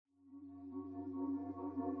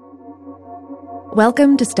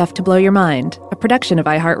Welcome to Stuff to Blow Your Mind, a production of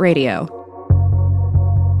iHeartRadio.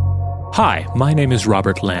 Hi, my name is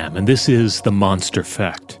Robert Lamb, and this is The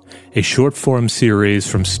Monstrefact, a short-form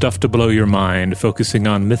series from Stuff to Blow Your Mind focusing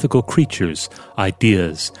on mythical creatures,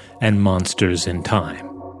 ideas, and monsters in time.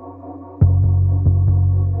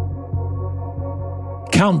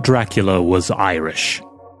 Count Dracula was Irish,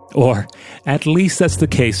 or at least that's the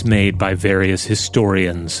case made by various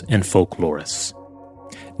historians and folklorists.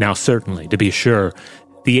 Now certainly, to be sure,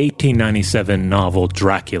 the 1897 novel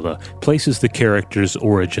Dracula places the character's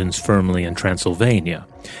origins firmly in Transylvania,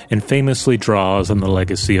 and famously draws on the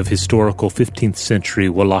legacy of historical 15th century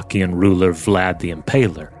Wallachian ruler Vlad the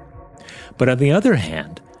Impaler. But on the other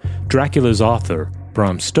hand, Dracula's author,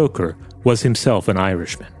 Bram Stoker, was himself an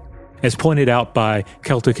Irishman. As pointed out by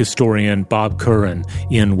Celtic historian Bob Curran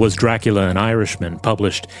in Was Dracula an Irishman,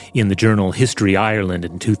 published in the journal History Ireland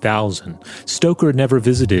in 2000, Stoker never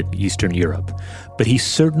visited Eastern Europe, but he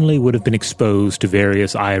certainly would have been exposed to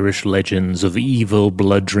various Irish legends of evil,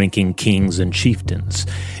 blood-drinking kings and chieftains,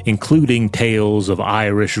 including tales of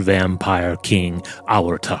Irish vampire king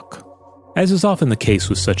Abhartach. As is often the case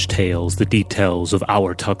with such tales, the details of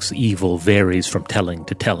Abhartach's evil varies from telling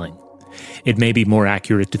to telling. It may be more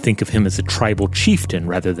accurate to think of him as a tribal chieftain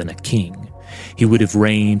rather than a king. He would have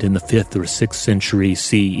reigned in the 5th or 6th century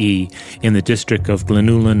CE in the district of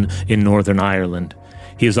Glenullin in Northern Ireland.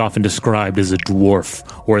 He is often described as a dwarf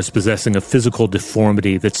or as possessing a physical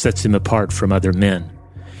deformity that sets him apart from other men.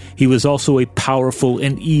 He was also a powerful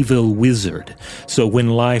and evil wizard, so when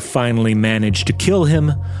life finally managed to kill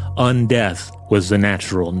him, undeath was the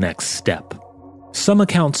natural next step. Some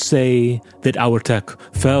accounts say that Abhartach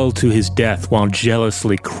fell to his death while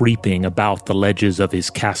jealously creeping about the ledges of his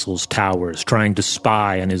castle's towers, trying to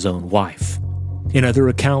spy on his own wife. In other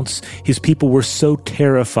accounts, his people were so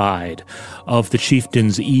terrified of the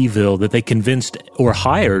chieftain's evil that they convinced or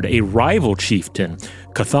hired a rival chieftain,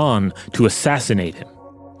 Cathan, to assassinate him.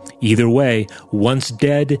 Either way, once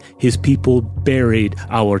dead, his people buried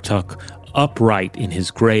Abhartach upright in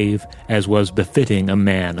his grave, as was befitting a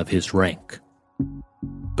man of his rank.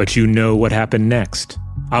 But you know what happened next.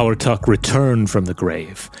 Abhartach returned from the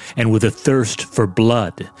grave, and with a thirst for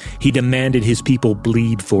blood, he demanded his people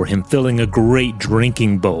bleed for him, filling a great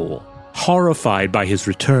drinking bowl. Horrified by his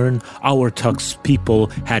return, Abhartach's people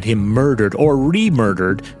had him murdered or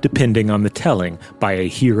re-murdered, depending on the telling, by a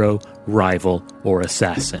hero, rival, or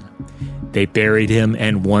assassin. They buried him,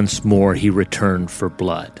 and once more he returned for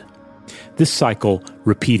blood. This cycle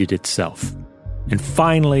repeated itself. And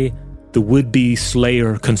finally, the would-be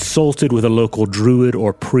slayer consulted with a local druid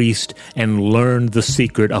or priest and learned the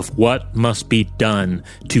secret of what must be done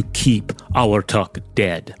to keep Abhartach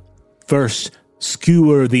dead. First,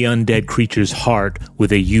 skewer the undead creature's heart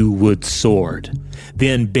with a yew-wood sword.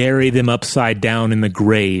 Then bury them upside down in the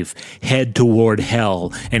grave, head toward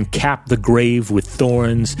hell, and cap the grave with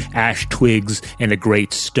thorns, ash twigs, and a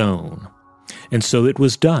great stone. And so it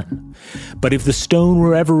was done. But if the stone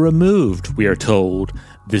were ever removed, we are told,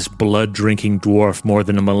 this blood-drinking dwarf more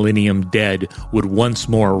than a millennium dead would once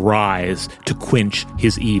more rise to quench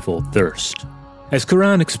his evil thirst. As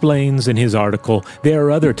Curran explains in his article, there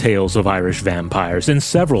are other tales of Irish vampires, and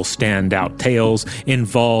several standout tales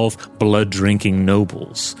involve blood-drinking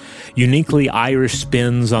nobles. Uniquely Irish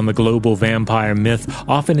spins on the global vampire myth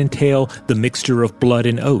often entail the mixture of blood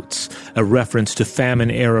and oats, a reference to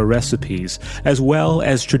famine-era recipes, as well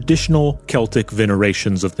as traditional Celtic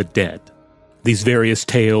venerations of the dead. These various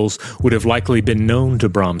tales would have likely been known to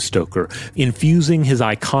Bram Stoker, infusing his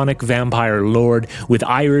iconic vampire lore with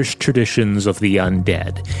Irish traditions of the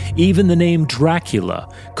undead. Even the name Dracula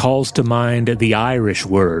calls to mind the Irish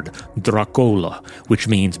word Dracola, which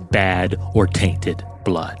means bad or tainted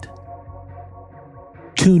blood.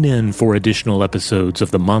 Tune in for additional episodes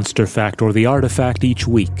of The Monstrefact or The Artifact each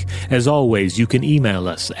week. As always, you can email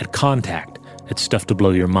us at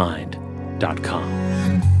contact@stufftoblowyourmind.com.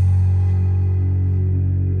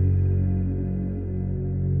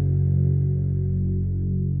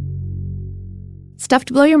 Stuff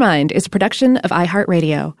to Blow Your Mind is a production of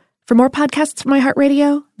iHeartRadio. For more podcasts from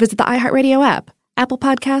iHeartRadio, visit the iHeartRadio app, Apple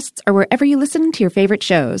Podcasts, or wherever you listen to your favorite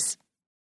shows.